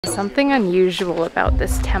Something unusual about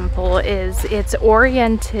this temple is it's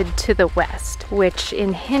oriented to the west, which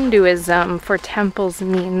in Hinduism for temples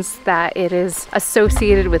means that it is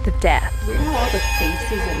associated with death. Look how all the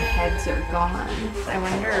faces and heads are gone. I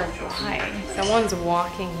wonder why. Someone's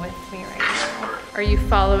walking with me right now. Are you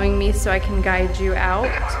following me so I can guide you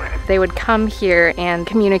out? They would come here and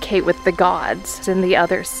communicate with the gods in the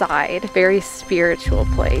other side. Very spiritual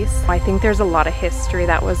place. I think there's a lot of history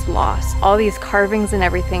that was lost. All these carvings and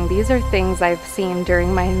everything, these are things I've seen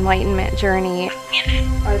during my enlightenment journey.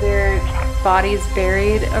 Are there bodies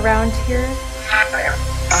buried around here?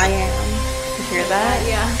 I am. You hear that?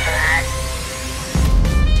 Yeah.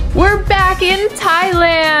 We're back in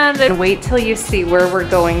Thailand! And wait till you see where we're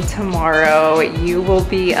going tomorrow. You will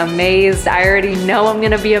be amazed. I already know I'm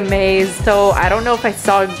gonna be amazed. So I don't know if I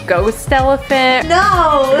saw a ghost elephant.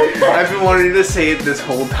 No! I've been wanting to say it this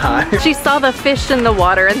whole time. She saw the fish in the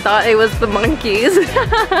water and thought it was the monkeys. I'm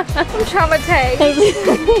traumatized.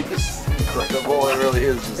 It's incredible, it really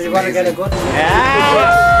is. Just you want to get a good one?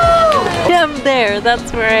 Yeah, I'm there.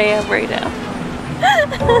 That's where I am right now.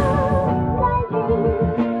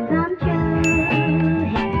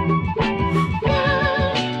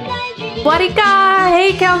 Wadika!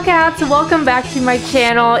 Hey Cowcats! Welcome back to my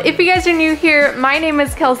channel. If you guys are new here, my name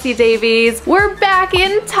is Kelsi Davies. We're back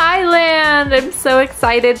in Thailand! I'm so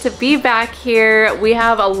excited to be back here. We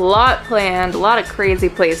have a lot planned, a lot of crazy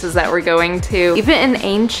places that we're going to. Even an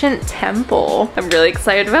ancient temple. I'm really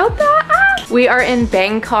excited about that. We are in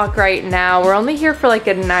Bangkok right now. We're only here for like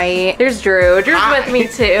a night. There's Drew. Drew's with me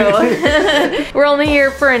too. We're only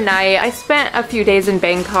here for a night. I spent a few days in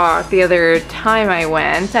Bangkok the other time I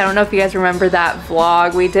went. I don't know if you guys remember that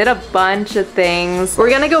vlog. We did a bunch of things. We're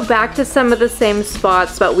gonna go back to some of the same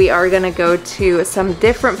spots, but we are gonna go to some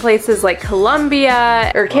different places like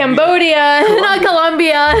Colombia or Cambodia. Not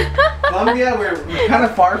Colombia. Colombia, we're kind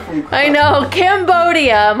of far from Colombia. I know,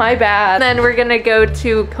 Cambodia, my bad. Then we're gonna go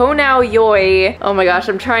to Koh Nao Yoi. Oh my gosh,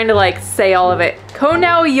 I'm trying to like say all of it. Koh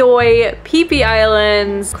Nao Yoi, Phi Phi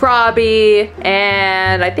Islands, Krabi,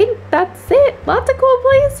 and I think that's it. Lots of cool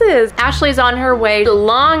places. Ashley's on her way.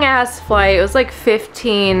 Long ass flight. It was like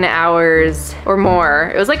 15 hours or more.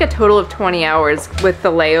 It was like a total of 20 hours with the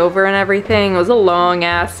layover and everything. It was a long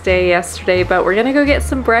ass day yesterday, but we're gonna go get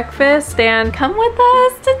some breakfast and come with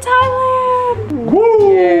us to Thailand.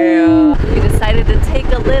 Woo! Yeah. We decided to take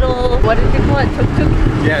a little, what did you call it? Tuk-tuk?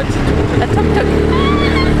 Yeah, it's a tuk-tuk.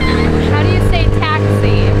 How do you say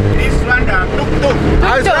taxi? This one, tuk-tuk. I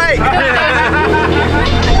was right!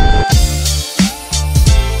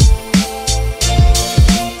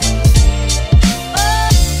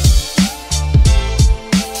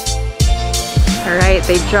 Alright,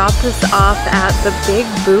 they dropped us off at the Big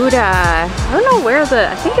Buddha. I don't know where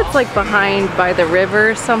I think it's like behind by the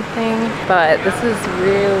river or something, but this is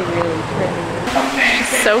really, really pretty.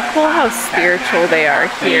 It's so cool how spiritual they are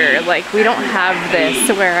here. Like, we don't have this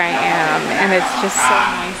where I am, and it's just so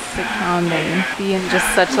nice to come and be in just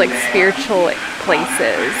such like spiritual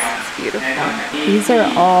places. It's beautiful. These are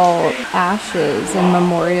all ashes and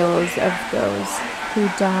memorials of those who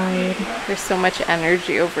died. There's so much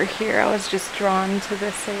energy over here. I was just drawn to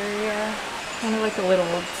this area. Kind of like a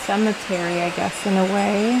little cemetery, I guess, in a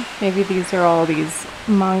way. Maybe these are all these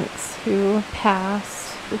monks who passed.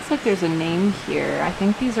 Looks like there's a name here. I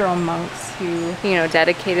think these are all monks who, you know,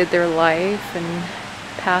 dedicated their life and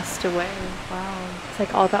passed away. Wow. It's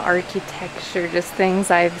like all the architecture, just things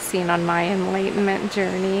I've seen on my enlightenment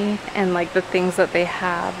journey, and like the things that they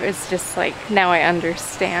have. It's just like, now I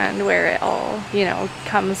understand where it all, you know,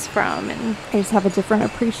 comes from, and I just have a different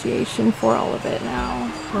appreciation for all of it now.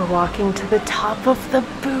 We're walking to the top of the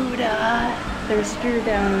Buddha. There's Drew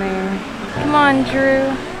down there. Come on, Drew.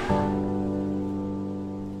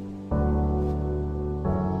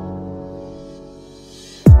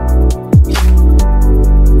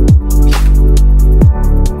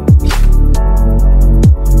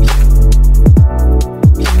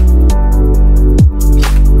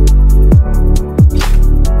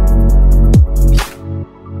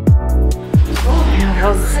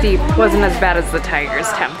 Wasn't as bad as the Tiger's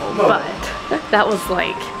Temple, but that was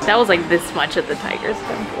like this much at the Tiger's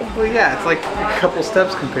Temple. Well, yeah, it's like a couple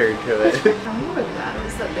steps compared to it. I wonder what that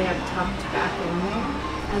is that they have tucked back in there.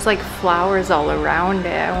 There's like flowers all around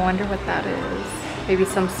it. I wonder what that is. Maybe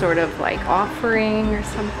some sort of like offering or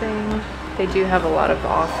something. They do have a lot of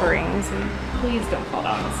offerings, and please don't fall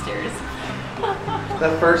down the stairs.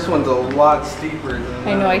 That first one's a lot steeper than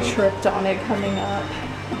I know, I tripped on it coming up.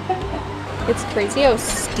 It's crazy how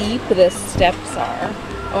steep the steps are.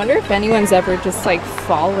 I wonder if anyone's ever just like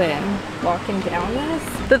fallen walking down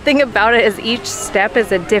this. The thing about it is each step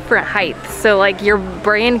is a different height. So like your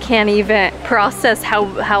brain can't even process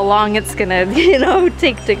how long it's gonna, you know,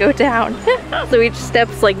 take to go down. So each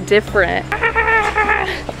step's like different.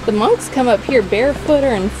 The monks come up here barefoot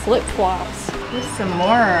or in flip-flops. There's some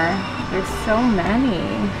more. There's so many.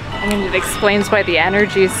 I mean, it explains why the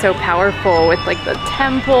energy is so powerful with like the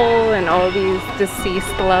temple and all these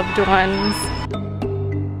deceased loved ones.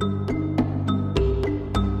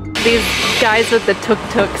 These guys with the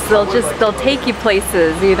tuk-tuks, they'll take you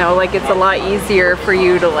places, you know, like it's a lot easier for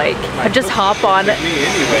you to like just hop on it.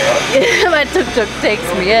 My tuk-tuk takes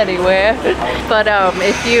me anywhere. But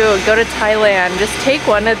if you go to Thailand, just take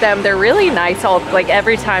one of them. They're really nice. Like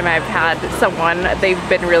every time I've had someone, they've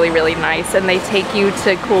been really, really nice, and they take you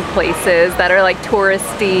to cool places that are like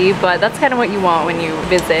touristy, but that's kind of what you want when you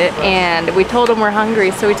visit. And we told them we're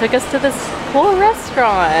hungry, so he took us to this cool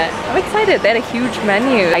restaurant. I'm excited. They had a huge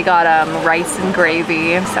menu. I got rice and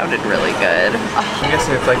gravy. Sounded really good. I'm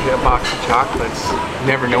guessing it's like a box of chocolates. You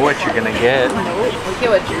never know what you're gonna get. Nope. Look at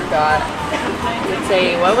what you got. It's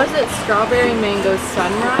a, what was it? Strawberry mango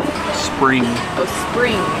sunrise? Spring. Oh,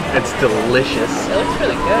 spring. It's delicious. It looks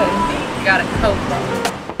really good. You got a Coke.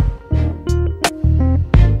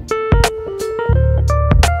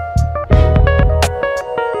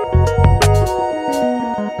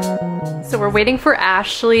 So we're waiting for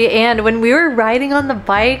Ashley, and when we were riding on the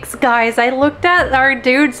bikes, guys, I looked at our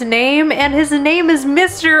dude's name, and his name is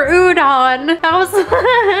Mr. Udon.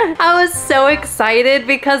 I was so excited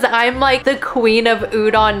because I'm like the queen of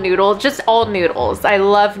udon noodles, just all noodles. I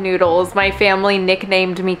love noodles. My family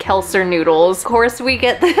nicknamed me Kelser Noodles. Of course, we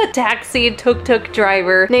get the taxi tuk-tuk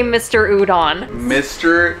driver named Mr. Udon.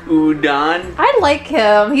 Mr. Udon. I like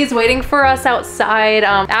him. He's waiting for us outside.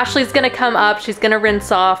 Ashley's gonna come up. She's gonna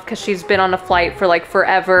rinse off because she's been on a flight for like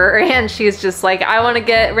forever, and she's just like, I want to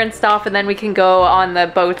get rinsed off and then we can go on the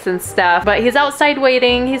boats and stuff. But he's outside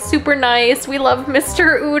waiting. He's super nice. We love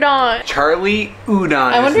Mr. Udon. Charlie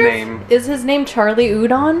Udon is his name. Is his name Charlie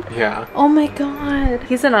Udon? Yeah. Oh my god.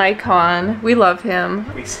 He's an icon. We love him.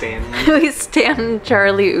 We stand. We stand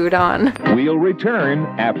Charlie Udon. We'll return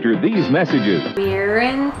after these messages. We're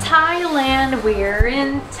in Thailand. We're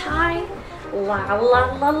in Thailand. La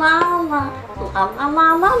la la la la la la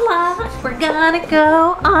la la la. We're gonna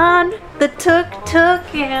go on the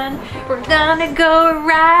tuk-tuk and we're gonna go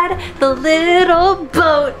ride the little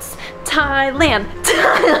boats. Thailand,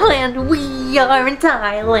 Thailand, we are in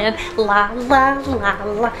Thailand. La la la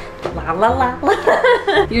la la la la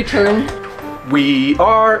la. Your turn. We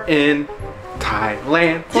are in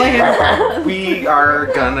Thailand. We are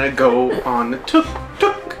gonna go on the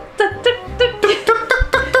tuk-tuk.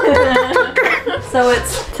 So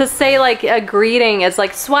it's to say like a greeting is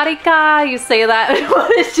like swadika. You say that. What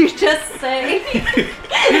did you just say?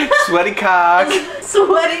 Sweaty cock.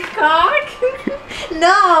 Sweaty cock?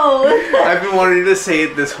 No. I've been wanting to say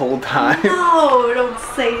it this whole time. No, don't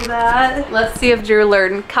say that. Let's see if Drew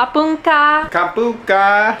learned kapunka.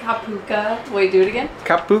 Kapuka. Kapuka. Wait, do it again.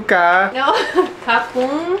 Kapuka. No.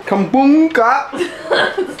 Kapung. Kambunka.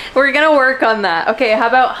 We're gonna work on that. Okay, how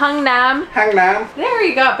about Hangnam? Hangnam. There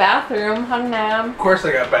you got bathroom. Hangnam. Of course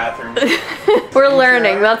I got bathroom. We're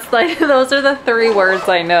learning. That's like, those are the 3 words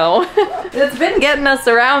I know. It's been getting us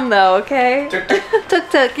around though, okay? Tuk-tuk.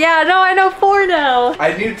 Tuk-tuk. Yeah, no, I know 4 now.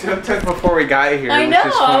 I knew tuk-tuk before we got here. I know,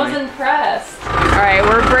 I was impressed. All right,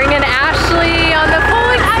 we're bringing Ashley on the full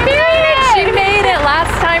experience. She made it.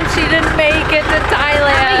 Last time she didn't make it to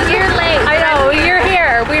Thailand. I'm a year late. I know, you're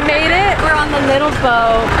here. We made it. We're on the little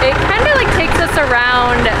boat. It kind of like takes us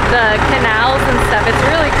around the canals and stuff. It's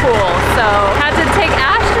really cool. So had to take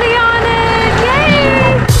Ashley on it. Yay!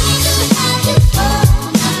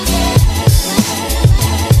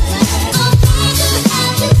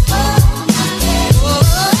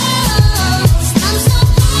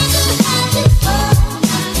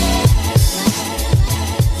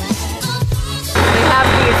 They have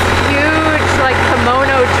these huge like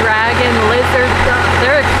kimono dragon lizard stuff.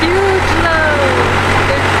 They're huge though.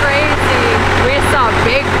 They're crazy. We saw a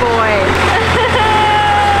big boy.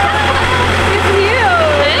 He's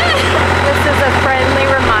huge.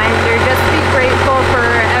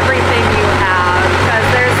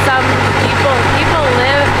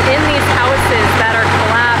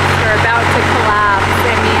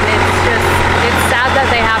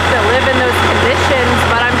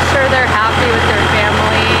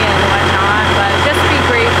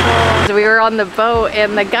 on the boat,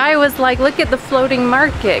 and the guy was like, look at the floating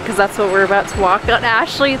market, because that's what we're about to walk on.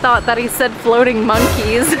 Ashley thought that he said floating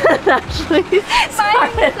monkeys. Ashley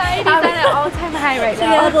My anxiety's at an all-time high right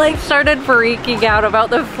now. yeah, like started freaking out about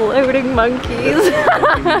the floating monkeys.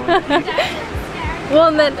 Well,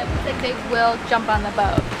 and then Like they will jump on the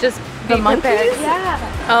boat. just Be the monkeys? prepared.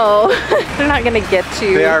 Yeah. Oh, they're not gonna get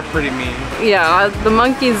you. They are pretty mean. Yeah, the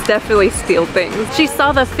monkeys definitely steal things. She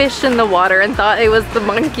saw the fish in the water and thought it was the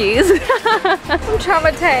monkeys. I'm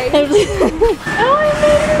traumatized. Oh, I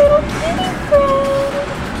made a little kitty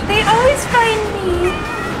friend. They always find me.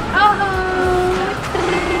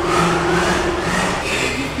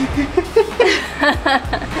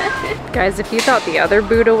 Guys, if you thought the other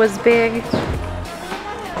Buddha was big,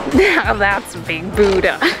 now that's big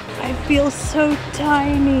Buddha. I feel so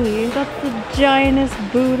tiny. That's the giantest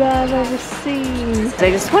Buddha I've ever seen.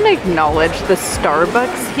 I just want to acknowledge the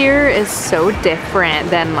Starbucks here is so different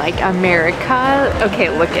than like America. Okay,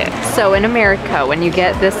 look it. So in America, when you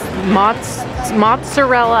get this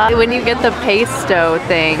mozzarella, when you get the pesto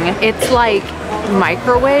thing, it's like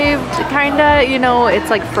microwaved kinda, you know, it's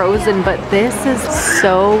like frozen, but this is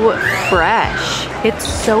so fresh. It's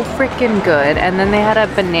so freaking good. And then they had a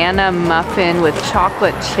banana muffin with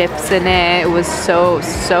chocolate chips in it. It was so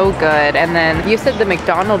good. And then you said the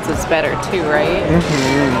McDonald's is better too, right?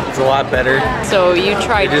 It's a lot better. So you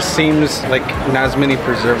tried. It just seems like not as many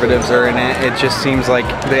preservatives are in it. It just seems like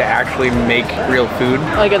they actually make real food.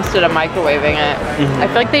 Like instead of microwaving it. I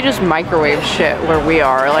feel like they just microwave shit where we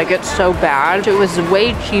are. Like it's so bad. It was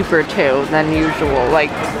way cheaper too than usual.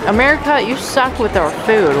 Like America, you suck with our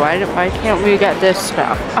food. Why can't we get this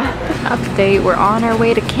stuff? Update, we're on our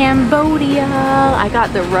way to Cambodia. I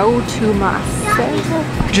got the road to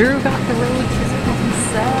myself. Drew got the road to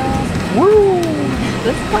himself. Woo!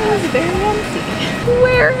 This place is very empty.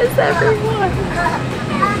 Where is everyone?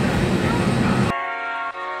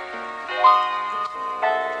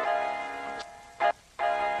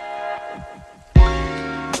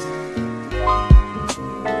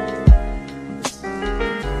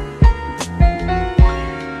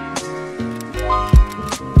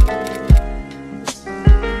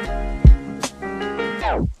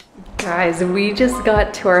 Guys, we just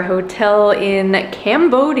got to our hotel in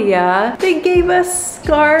Cambodia. They gave us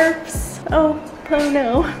scarves. Oh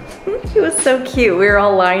no. It was so cute. We were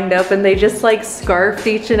all lined up and they just like scarfed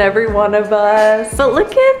each and every one of us. But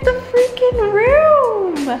look at the freaking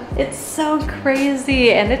room. It's so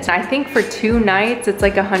crazy. And it's, I think for 2 nights, it's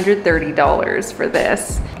like $130 for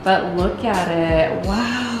this. But look at it.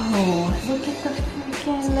 Wow. Look at the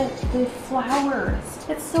freaking flowers.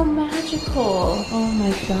 It's so magical. Oh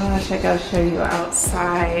my gosh, I gotta show you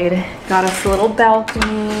outside. Got us a little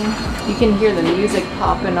balcony. You can hear the music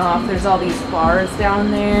popping off. There's all these bars down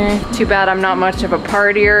there. Too bad I'm not much of a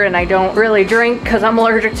partier and I don't really drink because I'm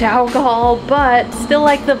allergic to alcohol, but still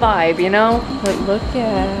like the vibe, you know? But look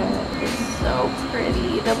at it. It's so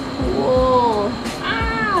pretty. The pool.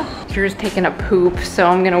 Drew's taking a poop, so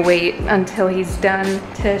I'm gonna wait until he's done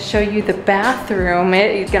to show you the bathroom.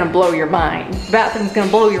 It's gonna blow your mind. The bathroom's gonna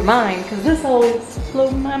blow your mind, because this always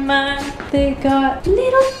blows my mind. They got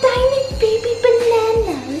little tiny baby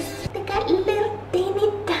bananas. They got little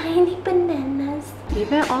tiny bananas.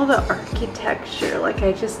 Even all the architecture, like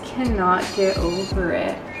I just cannot get over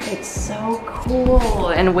it. It's so cool.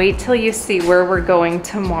 And wait till you see where we're going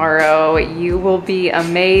tomorrow. You will be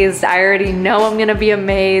amazed. I already know I'm gonna be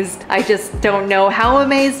amazed. I just don't know how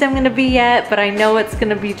amazed I'm gonna be yet, but I know it's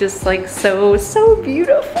gonna be just like so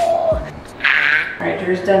beautiful. All right,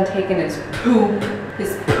 Drew's done taking his poop.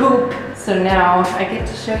 So now I get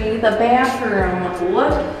to show you the bathroom.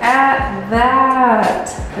 Look at that.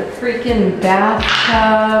 The freaking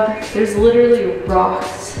bathtub. There's literally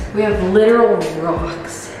rocks. We have literal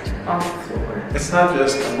rocks on the floor. It's not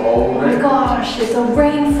just a bowl. Oh my gosh, it's a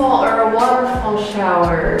rainfall or a waterfall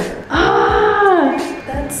shower. Ah,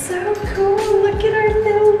 that's so cool. Look at our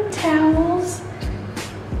little towels.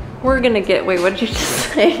 We're gonna get, wait, what did you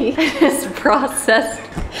just say? I just processed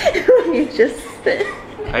what you just said.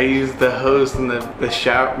 I used the hose in the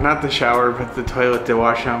shower, not the shower, but the toilet to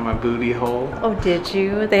wash out my booty hole. Oh, did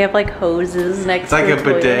you? They have like hoses next to the toilet. It's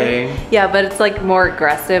like a bidet. Yeah, but it's like more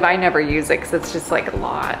aggressive. I never use it because it's just like a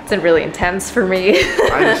lot. It's really intense for me.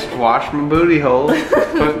 I just wash my booty hole.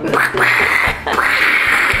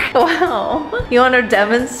 Wow. You want to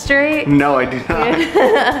demonstrate? No, I do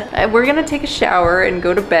not. We're gonna take a shower and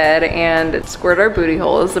go to bed and squirt our booty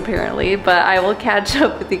holes apparently, but I will catch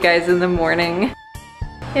up with you guys in the morning.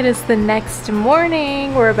 It is the next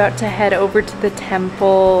morning. We're about to head over to the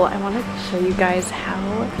temple. I wanted to show you guys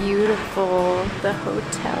how beautiful the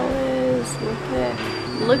hotel is. Look at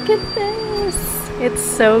Look at this. It's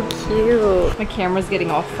so cute. My camera's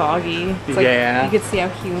getting all foggy. It's like, yeah. you can see how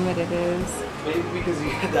humid it is. Maybe because you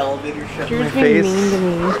had the elevator shut in Drew's my being face. mean to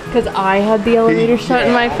me. Because I had the elevator shut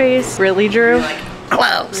in my face. Really, Drew?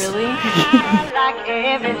 Close. Really?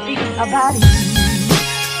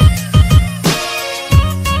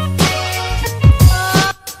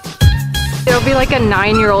 It'll be like a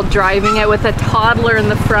 9-year-old driving it with a toddler in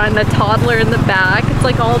the front and a toddler in the back. It's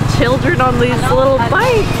like all children on these little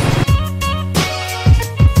bikes.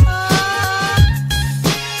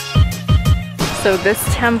 So this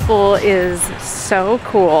temple is so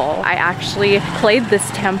cool. I actually played this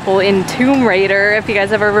temple in Tomb Raider. If you guys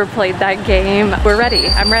have ever played that game, we're ready.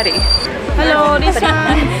 I'm ready. Hello,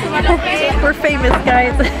 Nisha. We're famous,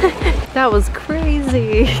 guys. That was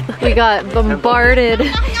crazy. We got bombarded.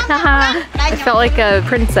 I felt like a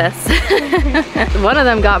princess. One of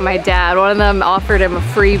them got my dad. One of them offered him a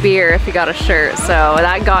free beer if he got a shirt. So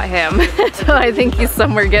that got him. So I think he's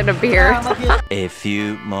somewhere getting a beer. A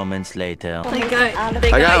few moments later. I got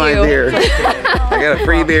my beer. I got a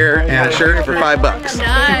free beer and a shirt for $5.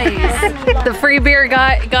 Nice. The free beer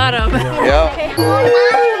got him. Yep.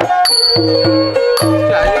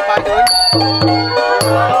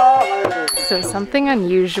 So something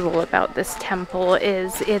unusual about this temple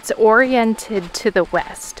is it's oriented to the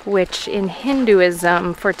west, which in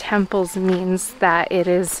Hinduism for temples means that it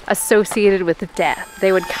is associated with death.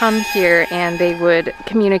 They would come here and they would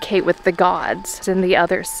communicate with the gods in the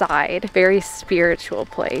other side. Very spiritual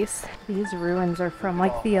place. These ruins are from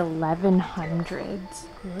like the 1100s.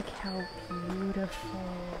 Look how beautiful.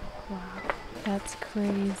 Wow, that's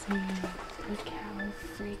crazy. Look how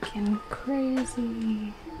freaking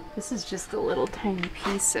crazy. This is just a little tiny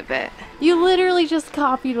piece of it. You literally just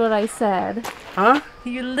copied what I said. Huh?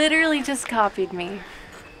 You literally just copied me.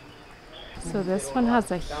 So this one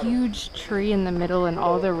has a huge tree in the middle and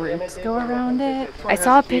all the roots go around it. I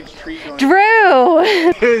saw a picture. Drew!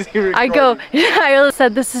 I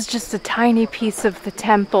said this is just a tiny piece of the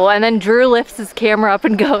temple, and then Drew lifts his camera up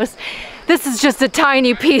and goes, this is just a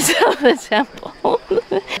tiny piece of the temple.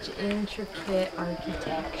 Such intricate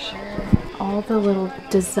architecture. All the little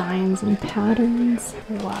designs and patterns.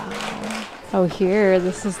 Wow. Oh, here,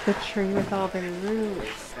 this is the tree with all the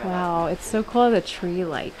roots. Wow, it's so cool. The tree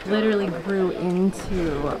like literally grew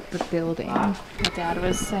into the building. My dad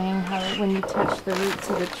was saying how when you touch the roots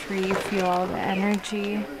of the tree, you feel all the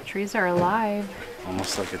energy. Trees are alive.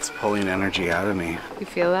 Almost like it's pulling energy out of me. You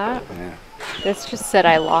feel that? Yeah. This just said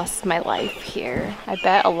I lost my life here. I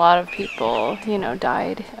bet a lot of people, you know,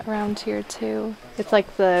 died around here too. It's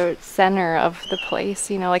like the center of the place,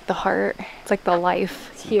 you know, like the heart. It's like the life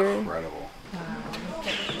It's here. incredible.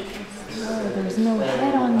 Oh, there's no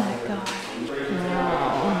head on that guy.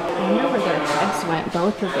 Wow. I wonder where their heads went.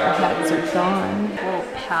 Both of their heads are gone. Whoa,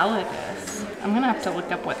 pallidus. I'm gonna have to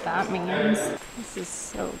look up what that means. This is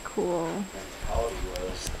so cool.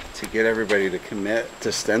 To get everybody to commit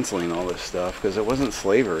to stenciling all this stuff, because it wasn't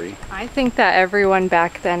slavery. I think that everyone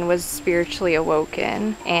back then was spiritually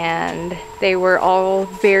awoken and they were all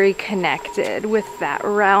very connected with that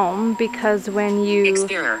realm, because when you...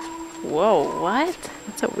 Whoa, what?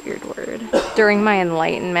 That's a weird word. During my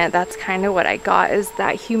enlightenment, that's kind of what I got, is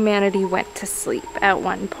that humanity went to sleep at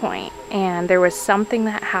one point. And there was something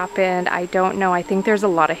that happened. I don't know. I think there's a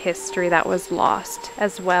lot of history that was lost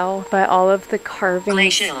as well. But all of the carvings...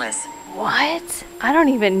 Glacialist. What? I don't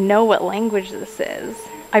even know what language this is.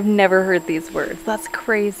 I've never heard these words. That's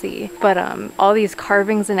crazy. But all these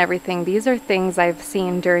carvings and everything, these are things I've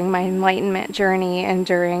seen during my enlightenment journey and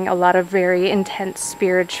during a lot of very intense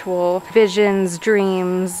spiritual visions,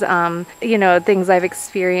 dreams, you know, things I've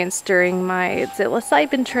experienced during my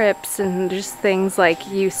psilocybin trips, and just things like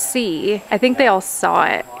you see. I think they all saw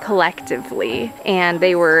it collectively and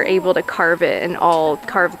they were able to carve it and all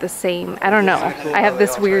carve the same. I don't know. I have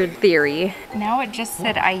this weird theory. Now it just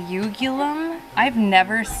said Iugulum. I've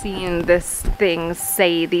never seen this thing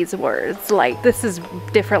say these words. Like, this is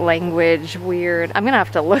different language, weird. I'm gonna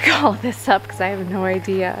have to look all this up because I have no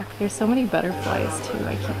idea. There's so many butterflies too,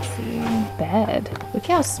 I keep seeing. Bed. Look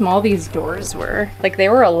how small these doors were. Like, they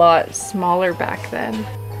were a lot smaller back then.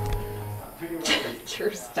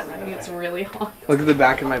 Drew's dying, it's really hot. Look at the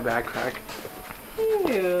back of my backpack.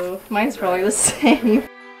 Ew. Mine's probably the same.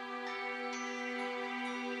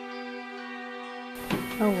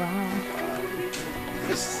 Oh wow.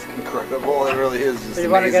 This is incredible. It really is. Just So you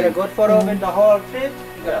want to get a good photo with the whole trip?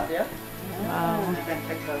 Yeah. Wow. You can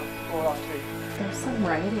take the whole trip. There's some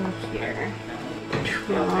writing here.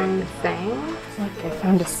 Long thing. Look, I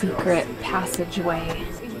found a secret passageway.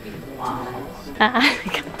 Wow. I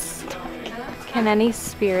got stuck. Can any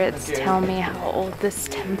spirits tell me how old this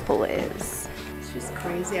temple is? It's just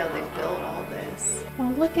crazy how they built all this.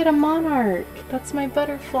 Oh, look at a monarch. That's my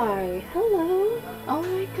butterfly. Hello. Oh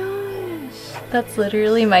my gosh. That's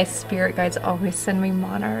literally my spirit guides always send me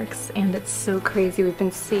monarchs, and it's so crazy. We've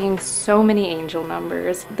been seeing so many angel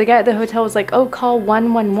numbers. The guy at the hotel was like, oh, call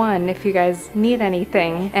 111 if you guys need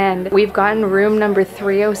anything. And we've gotten room number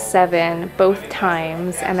 307 both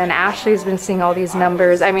times. And then Ashley's been seeing all these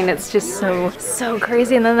numbers. I mean, it's just so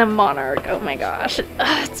crazy. And then the monarch, oh my gosh,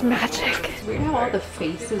 it's magic. It's weird how all the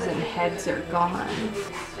faces and heads are gone.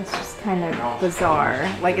 It's just kind of bizarre.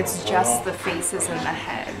 Like, it's just the faces and the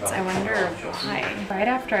heads. I wonder why. Right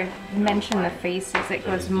after I mention the faces, it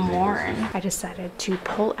goes mourn. I decided to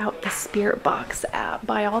pull out the Spirit Box app,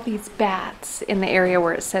 buy all these bats in the area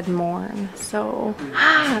where it said mourn. So,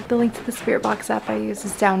 the link to the Spirit Box app I use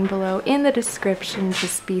is down below in the description.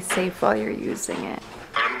 Just be safe while you're using it.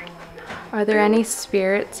 Are there any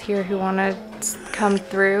spirits here who want to come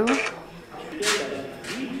through?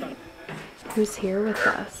 Who's here with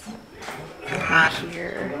us? I'm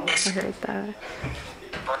here. I heard that.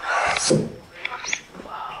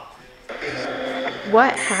 Whoa.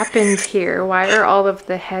 What happened here? Why are all of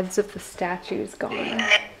the heads of the statues gone?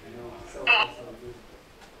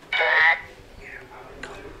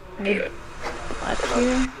 I bless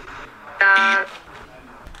you.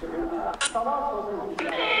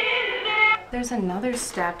 There's another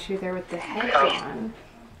statue there with the head gone.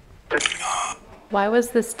 Why was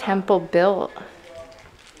this temple built?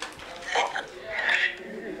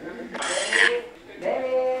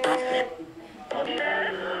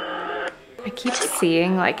 I keep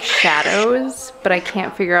seeing like shadows, but I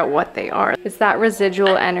can't figure out what they are. Is that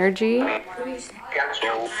residual energy?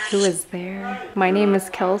 Who is there? My name is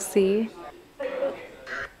Kelsi.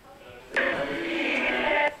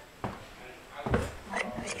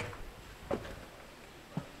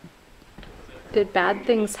 Did bad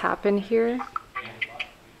things happen here?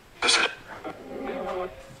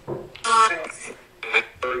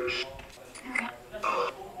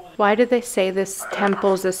 Why do they say this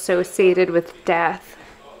temple is associated with death?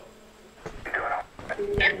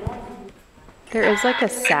 There is like a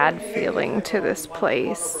sad feeling to this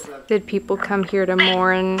place. Did people come here to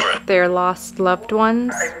mourn their lost loved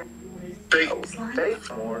ones?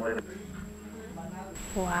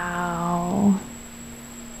 Wow.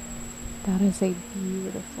 That is a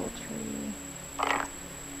beautiful tree.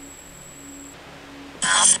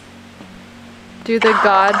 Do the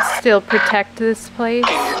gods still protect this place?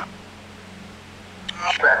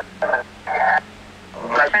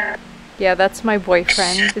 Yeah, that's my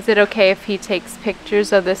boyfriend. Is it okay if he takes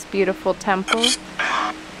pictures of this beautiful temple?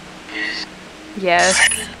 Yes.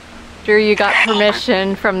 Drew, you got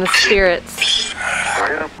permission from the spirits.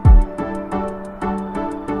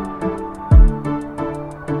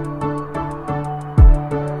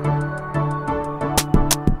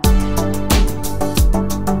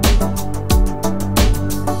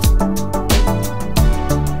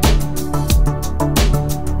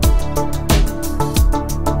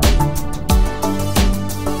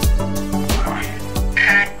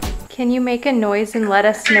 Can you make a noise and let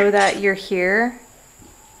us know that you're here?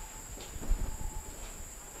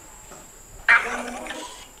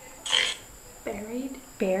 Buried?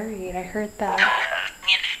 Buried, I heard that.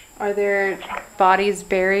 Are there bodies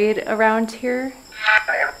buried around here?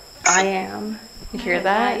 I am. You hear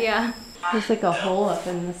that? Yeah. There's like a hole up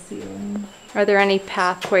in the ceiling. Are there any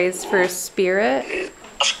pathways for spirit?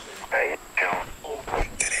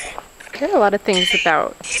 I heard a lot of things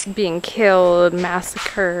about being killed,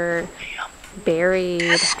 massacred,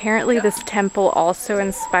 buried. Apparently this temple also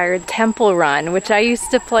inspired Temple Run, which I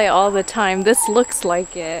used to play all the time. This looks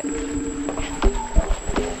like it.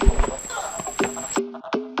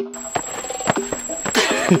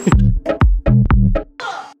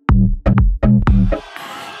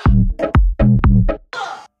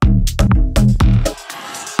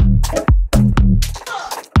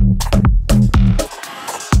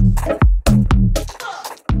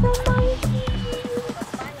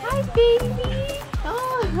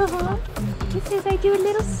 He says I do a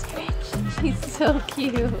little stretch. He's so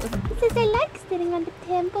cute. He says I like sitting on the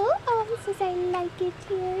temple. Oh, he says I like it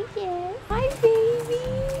here. Yes. Hi, baby.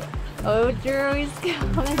 Oh, Drew, he's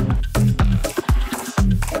coming.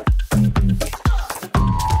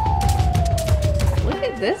 Look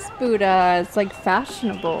at this Buddha. It's like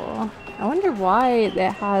fashionable. I wonder why it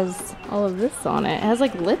has all of this on it. It has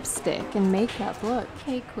like lipstick and makeup. Look.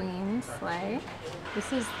 Hey, Queen, slay.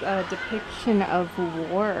 This is a depiction of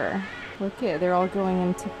war. Look at, they're all going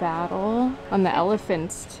into battle. On the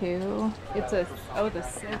elephants too. It's a, oh, the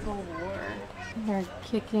Civil War. They're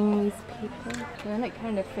kicking these people. And then it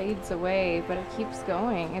kind of fades away, but it keeps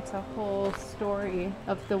going. It's a whole story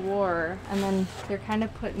of the war. And then they're kind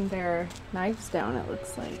of putting their knives down, it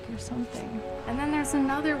looks like, or something. And then there's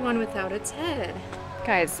another one without its head.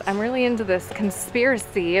 Guys, I'm really into this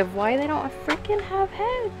conspiracy of why they don't freaking have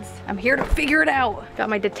heads. I'm here to figure it out. Got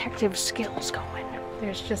my detective skills going.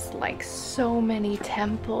 There's just like so many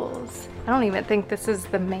temples. I don't even think this is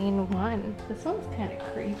the main one. This one's kind of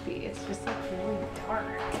creepy. It's just like really dark.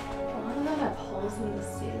 A lot of them have holes in the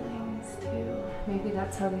ceilings too. Maybe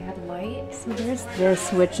that's how they had light. So there's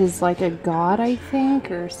this, which is like a god, I think,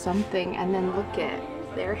 or something. And then look at,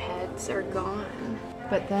 their heads are gone.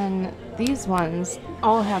 But then these ones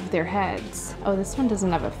all have their heads. Oh, this one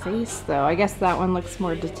doesn't have a face though. I guess that one looks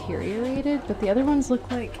more deteriorated, but the other ones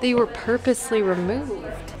look like they were purposely removed.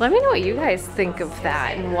 Let me know what you guys think of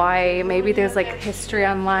that and why. Maybe there's like history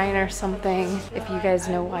online or something. If you guys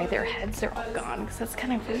know why their heads are all gone, because that's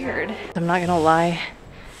kind of weird. I'm not gonna lie,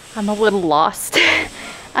 I'm a little lost.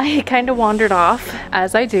 I kind of wandered off,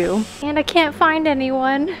 as I do, and I can't find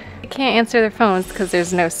anyone. I can't answer their phones because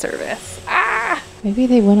there's no service. Ah! Maybe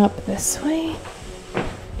they went up this way?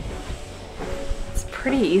 It's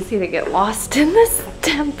pretty easy to get lost in this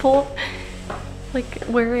temple. Like,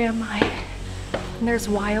 where am I? And there's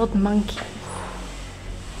wild monkeys.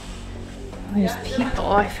 There's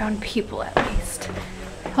people. I found people at least.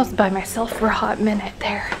 I was by myself for a hot minute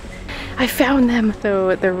there. I found them.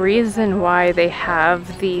 So the reason why they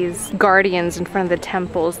have these guardians in front of the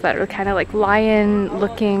temples that are kind of like lion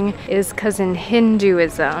looking is because in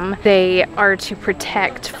Hinduism, they are to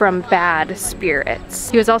protect from bad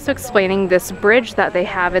spirits. He was also explaining this bridge that they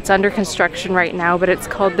have. It's under construction right now, but it's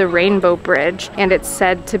called the Rainbow Bridge, and it's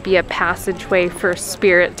said to be a passageway for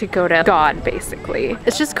spirit to go to God, basically.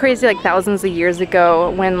 It's just crazy, like thousands of years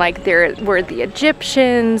ago when like there were the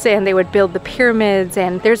Egyptians and they would build the pyramids,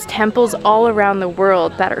 and there's temples all around the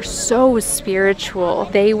world that are so spiritual.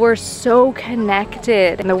 They were so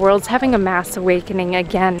connected, and the world's having a mass awakening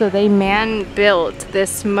again. So they man-built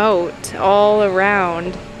this moat all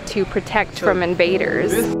around to protect from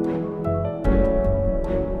invaders.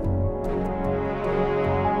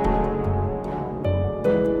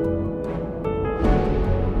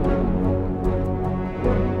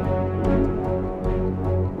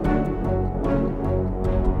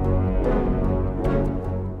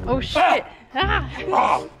 Oh shit! Ah!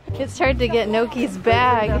 It started to get Nokky's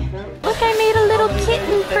bag. Look, I made a little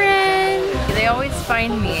kitten friend. They always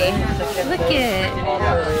find me. Look it.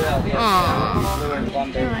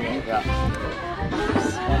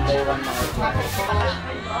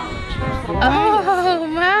 Oh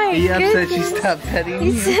my goodness. Said she stopped petting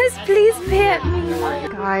He says, please pet me.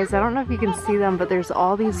 Guys, I don't know if you can see them, but there's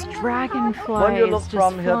all these dragonflies. When you look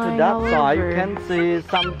from here to that side, you over. can see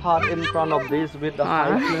some part in front of this with the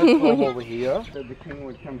highest over here. So the king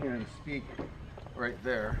would come here and speak right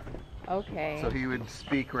there. Okay. So he would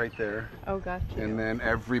speak right there. Oh, gotcha. And then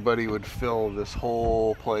everybody would fill this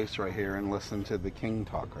whole place right here and listen to the king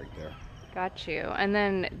talk right there. Got you. And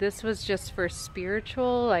then this was just for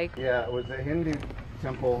spiritual, like... Yeah, it was a Hindu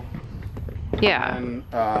temple. Yeah. And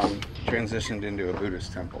transitioned into a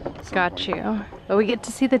Buddhist temple. Got you. But we get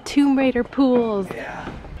to see the Tomb Raider pools. Yeah.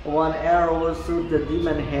 One arrow will shoot the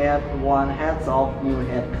demon head, one heads off, new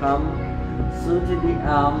head come. Shoot the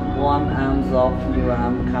arm, one arms off, new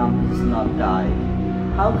arm come, does not die.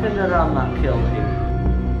 How can the Rama kill him?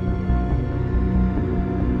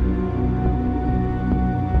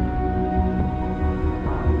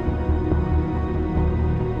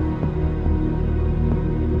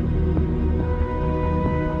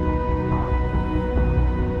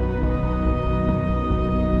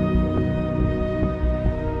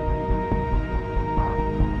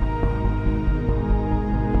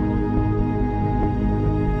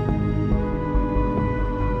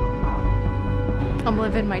 I'm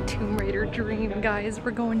living my Tomb Raider dream, guys.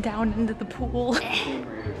 We're going down into the pool. Here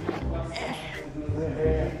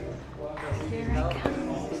I come.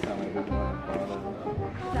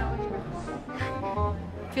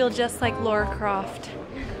 Feel just like Lara Croft.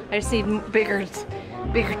 I just need bigger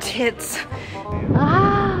tits.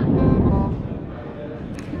 Ah!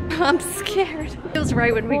 I'm scared. It was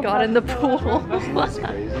right when we got in the pool.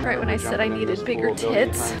 Right when I said I needed bigger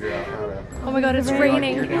tits. Oh my god, it's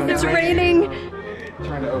raining. It's raining.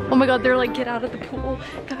 Oh my god, they're like, get out of the pool.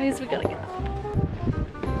 Guys, we gotta get out.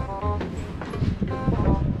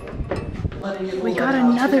 We got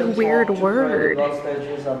another weird word.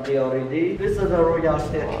 This is the royal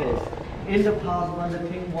staircase. In the past, when the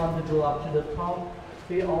king wanted to go up to the top,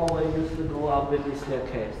 he always used to go up with the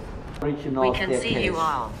staircase. Original We can see you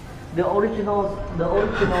all. The original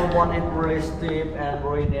one is really steep and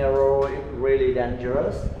really narrow, really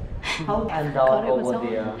dangerous. How and down over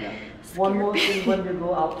there. One more thing when you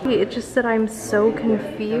go up. It's just that I'm so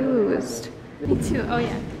confused. Me too. Oh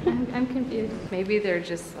yeah, I'm confused. Maybe they're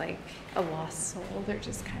just like a lost soul. They're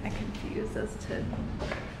just kind of confused as to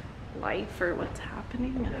life or what's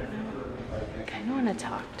happening. I don't know. I kind of want to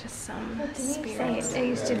talk to some spirits. They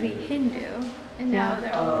used to be Hindu, and now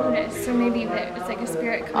they're all Buddhist. So maybe it's like a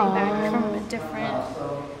spirit coming back from a different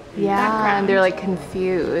background. And they're like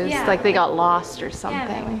confused, like they got lost or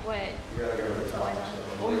something. Yeah, like what's going on?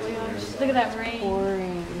 Oh my gosh! Look at that rain.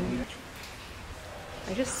 Pouring.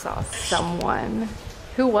 I just saw someone.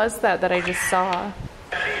 Who was that I just saw?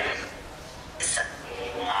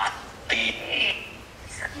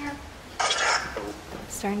 I'm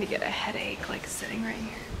starting to get a headache, like sitting right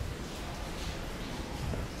here.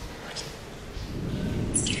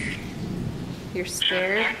 You're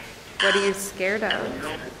scared? What are you scared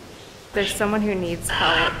of? There's someone who needs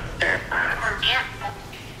help.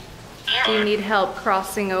 Do you need help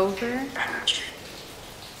crossing over?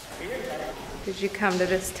 Did you come to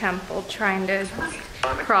this temple trying to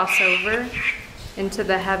cross over into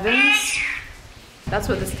the heavens? That's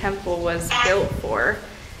what this temple was built for.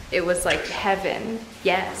 It was like heaven,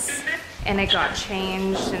 yes. And it got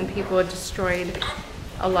changed and people had destroyed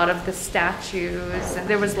a lot of the statues.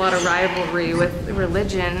 There was a lot of rivalry with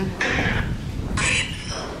religion.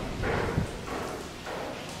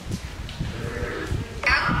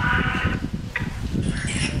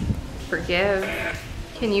 Forgive.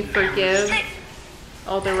 Can you forgive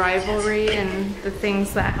all the rivalry and the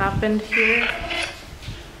things that happened here?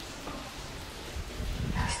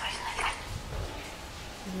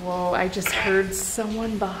 Whoa, I just heard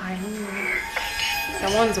someone behind me.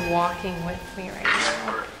 Someone's walking with me right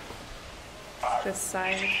now. This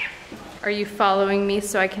side. Are you following me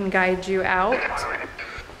so I can guide you out?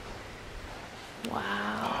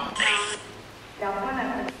 Wow.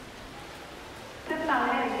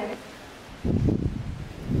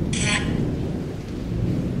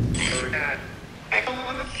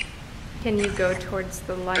 Can you go towards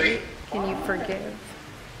the light? Can you forgive?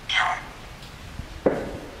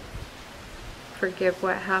 Forgive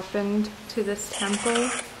what happened to this temple?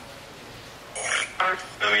 I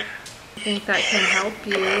think that can help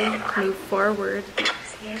you move forward.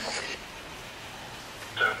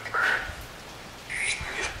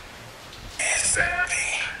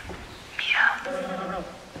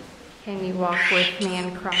 Can you walk with me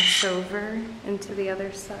and cross over into the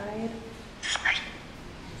other side?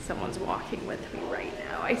 Someone's walking with me right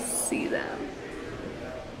now. I see them.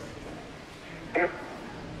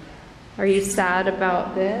 Are you sad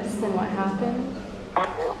about this and what happened?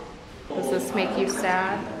 Does this make you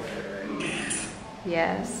sad?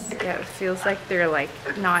 Yes. Yeah, it feels like they're like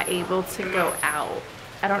not able to go out.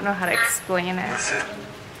 I don't know how to explain it.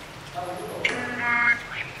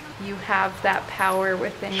 You have that power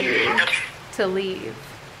within you to leave.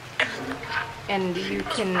 And you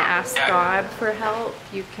can ask God for help.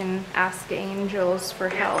 You can ask angels for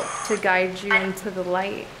help to guide you into the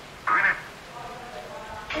light.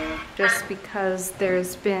 Just because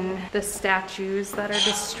there's been the statues that are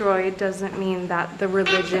destroyed doesn't mean that the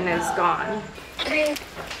religion is gone.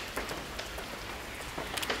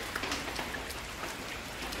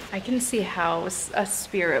 I can see how a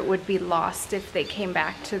spirit would be lost if they came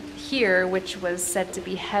back to here, which was said to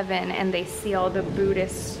be heaven, and they see all the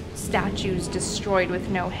Buddhist statues destroyed with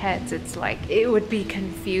no heads. It's like, it would be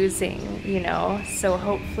confusing, you know? So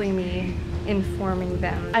hopefully me informing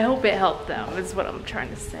them, I hope it helped them, is what I'm trying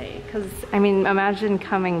to say. Because, I mean, imagine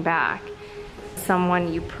coming back,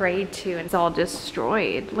 someone you prayed to, and it's all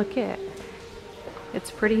destroyed. Look at it.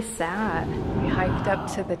 It's pretty sad. We hiked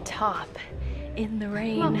up to the top in the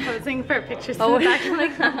rain. I'm posing for pictures in the back.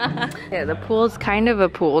 Like, yeah, the pool's kind of a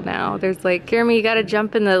pool now. There's like, Jeremy, you gotta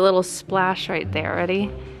jump in the little splash right there. Ready?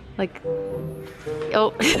 Like,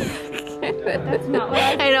 oh. that's not what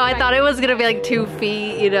I know, I thought it was gonna be like 2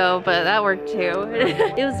 feet, you know, but that worked too.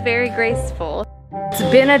 It was very graceful. It's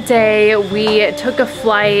been a day. We took a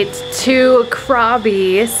flight to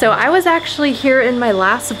Krabi. So I was actually here in my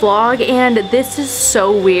last vlog and this is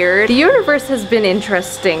so weird. The universe has been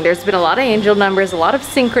interesting. There's been a lot of angel numbers, a lot of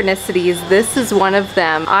synchronicities. This is one of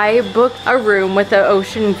them. I booked a room with an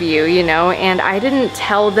ocean view, you know, and I didn't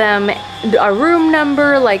tell them a room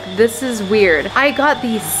number. Like, this is weird. I got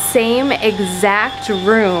the same exact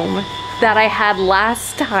room that I had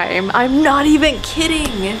last time. I'm not even kidding.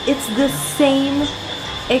 It's the same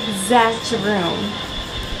exact room.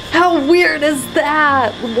 How weird is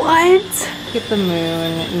that? What? Look at the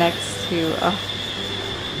moon next to, oh,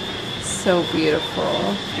 so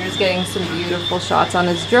beautiful. Drew's getting some beautiful shots on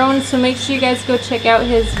his drone, so make sure you guys go check out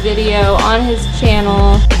his video on his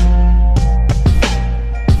channel.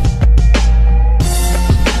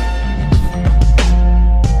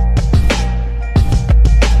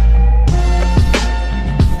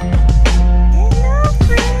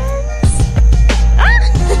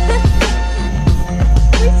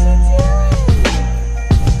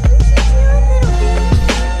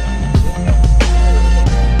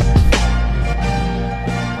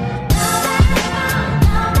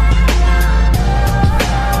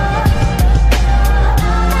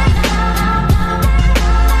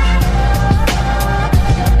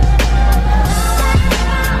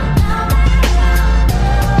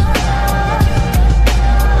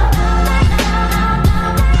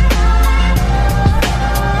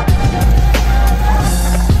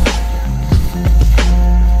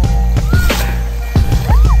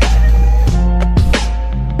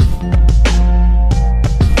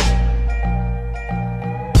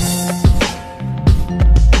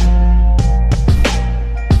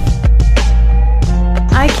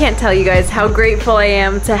 I can't tell you guys how grateful I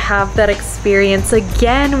am to have that experience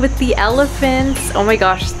again with the elephants. Oh my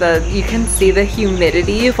gosh, you can see the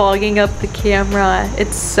humidity fogging up the camera.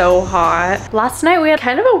 It's so hot. Last night we had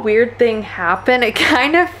kind of a weird thing happen. It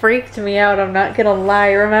kind of freaked me out, I'm not gonna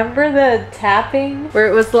lie. Remember the tapping where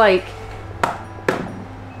it was like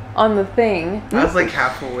on the thing? I was like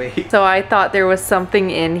half awake. So I thought there was something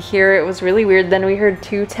in here. It was really weird. Then we heard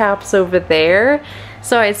 2 taps over there.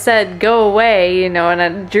 So I said, go away, you know,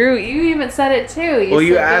 and Drew, you even said it too.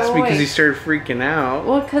 You asked me because you started freaking out.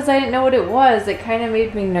 Well, because I didn't know what it was. It kind of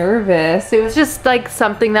made me nervous. It was just like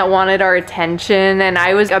something that wanted our attention, and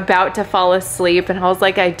I was about to fall asleep, and I was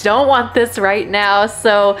like, I don't want this right now.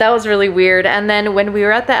 So that was really weird. And then when we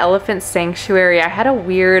were at the elephant sanctuary, I had a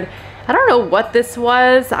weird, I don't know what this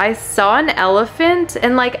was. I saw an elephant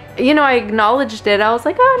and like, you know, I acknowledged it. I was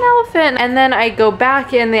like, oh, an elephant. And then I go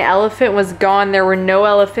back and the elephant was gone. There were no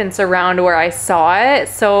elephants around where I saw it.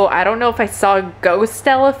 So I don't know if I saw a ghost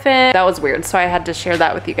elephant. That was weird. So I had to share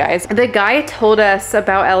that with you guys. The guy told us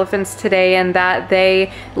about elephants today and that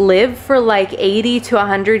they live for like 80 to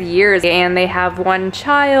 100 years and they have 1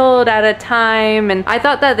 child at a time. And I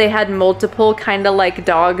thought that they had multiple, kind of like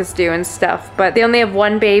dogs do and stuff, but they only have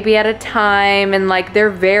 1 baby at a time, and like they're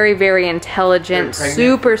very, very intelligent,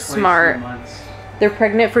 super smart. They're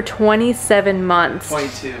pregnant for 27 months.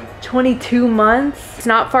 22 months? It's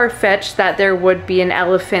not far-fetched that there would be an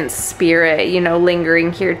elephant spirit, you know,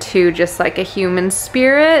 lingering here too, just like a human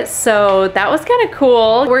spirit. So that was kind of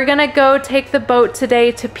cool. We're gonna go take the boat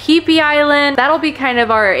today to Phi Phi Island. That'll be kind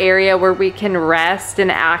of our area where we can rest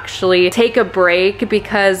and actually take a break,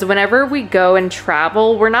 because whenever we go and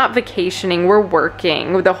travel, we're not vacationing, we're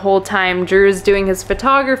working the whole time. Drew's doing his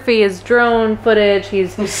photography, his drone footage,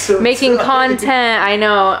 he's making content. I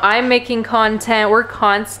know, I'm making content. We're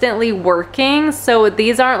constantly working, so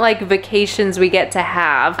these aren't like vacations we get to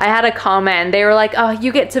have. I had a comment, they were like, oh,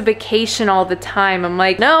 you get to vacation all the time. I'm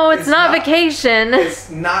like, no, it's not vacation. It's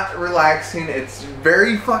not relaxing, it's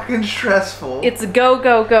very fucking stressful. It's go,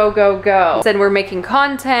 go, go, go, go. And we're making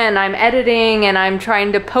content, I'm editing, and I'm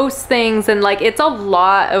trying to post things, and like, it's a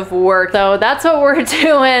lot of work. So that's what we're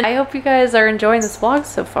doing. I hope you guys are enjoying this vlog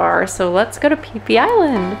so far. So let's go to Phi Phi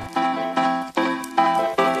Island.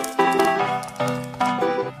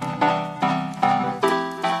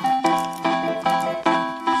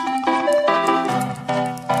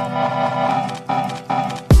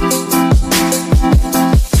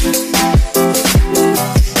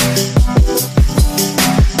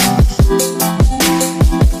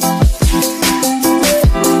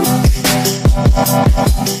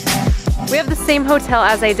 Same hotel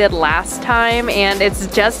as I did last time, and it's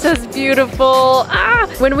just as beautiful.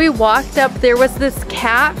 When we walked up, there was this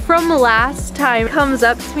cat from last time. Comes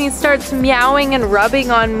up to me, starts meowing and rubbing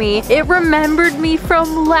on me. It remembered me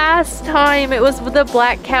from last time. It was the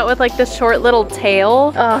black cat with like the short little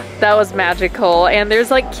tail. Oh, that was magical. And there's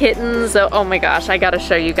like kittens. Oh my gosh, I gotta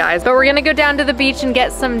show you guys. But we're gonna go down to the beach and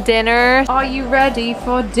get some dinner. Are you ready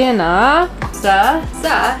for dinner? Sir,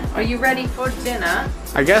 are you ready for dinner?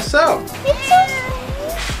 I guess so. It's okay.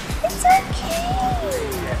 It's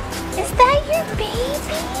okay. Is that your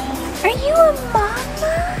baby? Are you a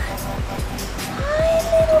mama? Hi,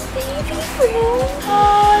 little baby friend. Oh,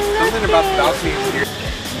 look. Something about the balcony is here.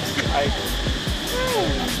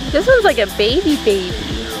 This one's like a baby.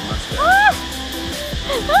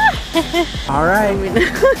 All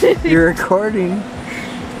right, you're recording.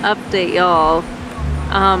 Update, y'all.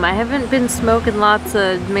 I haven't been smoking lots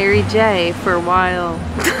of Mary J for a while.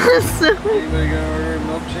 So, anybody gonna order a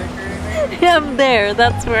milkshake or anything? I'm there.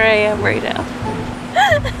 That's where I am right now.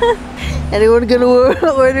 Anyone gonna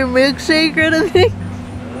order a milkshake or anything?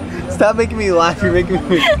 Stop making me laugh, you're making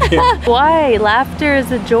me scared. Why? Laughter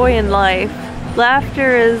is a joy in life.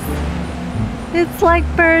 Laughter is... It's like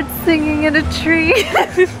birds singing in a tree.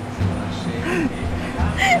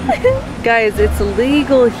 Guys, it's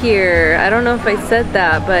legal here. I don't know if I said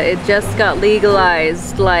that, but it just got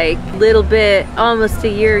legalized like a little bit, almost a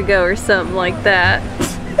year ago or something like that.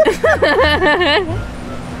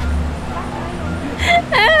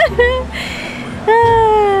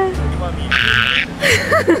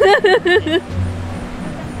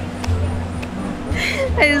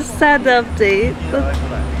 I just had to update.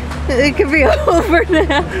 It could be over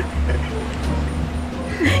now.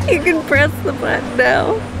 You can press the button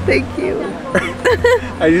now. Thank you.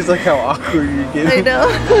 I just like how awkward you're getting. I know.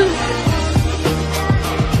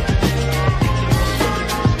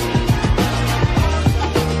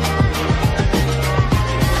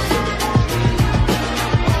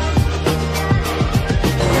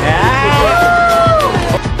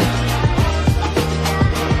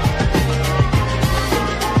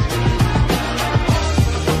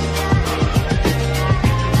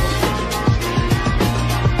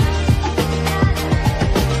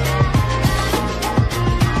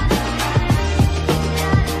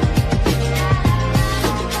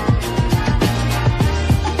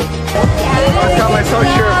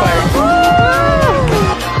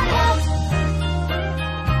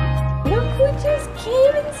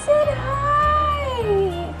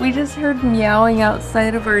 We just heard meowing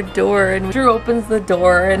outside of our door, and Drew opens the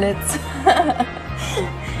door and it's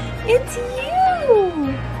it's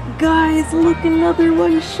you! Guys, look, another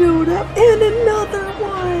one showed up and another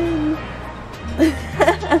one!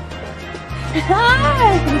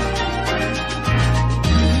 Hi!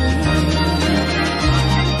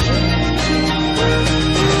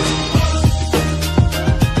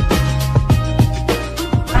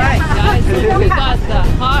 We got the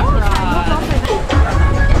hot rod.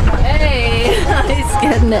 Hey, he's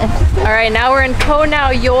getting it. All right, now we're in Koh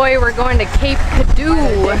Nao Yoi. We're going to Cape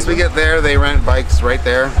Cadu. Once we get there, they rent bikes right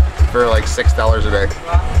there for like $6 a day.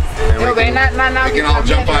 And we can all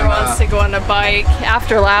jump on. Wants to go on a bike.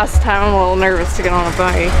 After last time, I'm a little nervous to get on a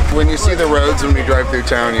bike. When you see the roads when we drive through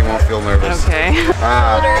town, you won't feel nervous. Okay.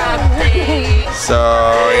 So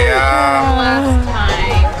yeah. Last time.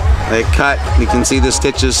 They cut, you can see the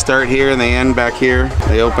stitches start here and they end back here.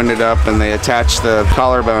 They opened it up and they attached the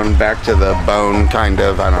collarbone back to the bone, kind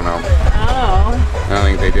of, I don't know. Oh. I don't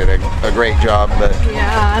think they did a great job, but...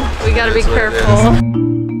 Yeah, we gotta be careful.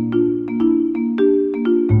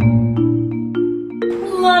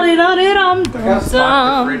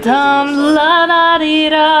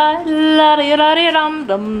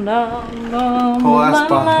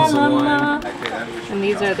 And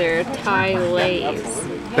these are their Thai lays.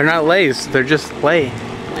 They're not lays, they're just lay.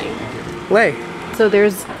 Lay. So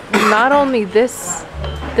there's not only this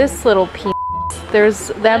little penis, there's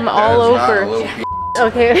them all over.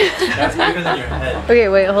 Okay. That's bigger than your head. Okay,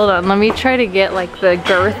 wait, hold on. Let me try to get like the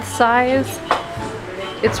girth size.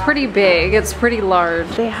 It's pretty big, it's pretty large.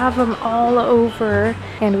 They have them all over.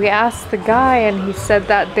 And we asked the guy and he said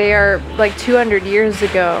that they are like 200 years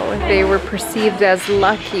ago, they were perceived as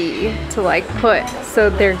lucky to like put, so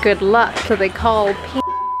they're good luck. So they call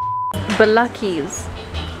Baluckies.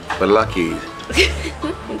 Balucky.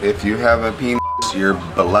 If you have a penis, you're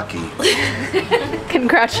balucky.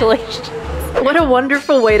 Congratulations. What a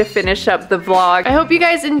wonderful way to finish up the vlog. I hope you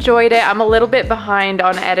guys enjoyed it. I'm a little bit behind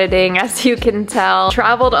on editing, as you can tell.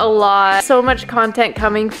 Traveled a lot, so much content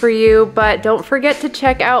coming for you, but don't forget to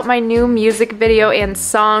check out my new music video and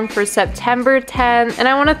song for September 10th. And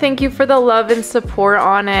I want to thank you for the love and support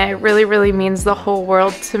on it. It really, really means the whole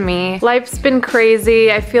world to me. Life's been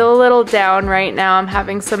crazy. I feel a little down right now. I'm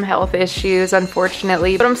having some health issues,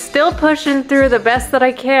 unfortunately, but I'm still pushing through the best that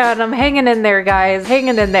I can. I'm hanging in there, guys,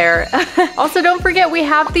 hanging in there. Also, don't forget we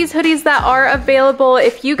have these hoodies that are available.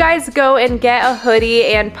 If you guys go and get a hoodie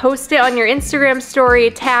and post it on your Instagram story,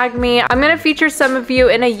 tag me. I'm gonna feature some of you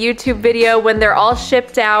in a YouTube video when they're all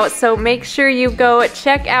shipped out, so make sure you go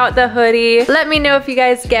check out the hoodie. Let me know if you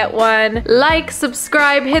guys get one. Like,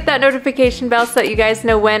 subscribe, hit that notification bell so that you guys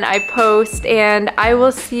know when I post, and I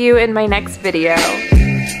will see you in my next video.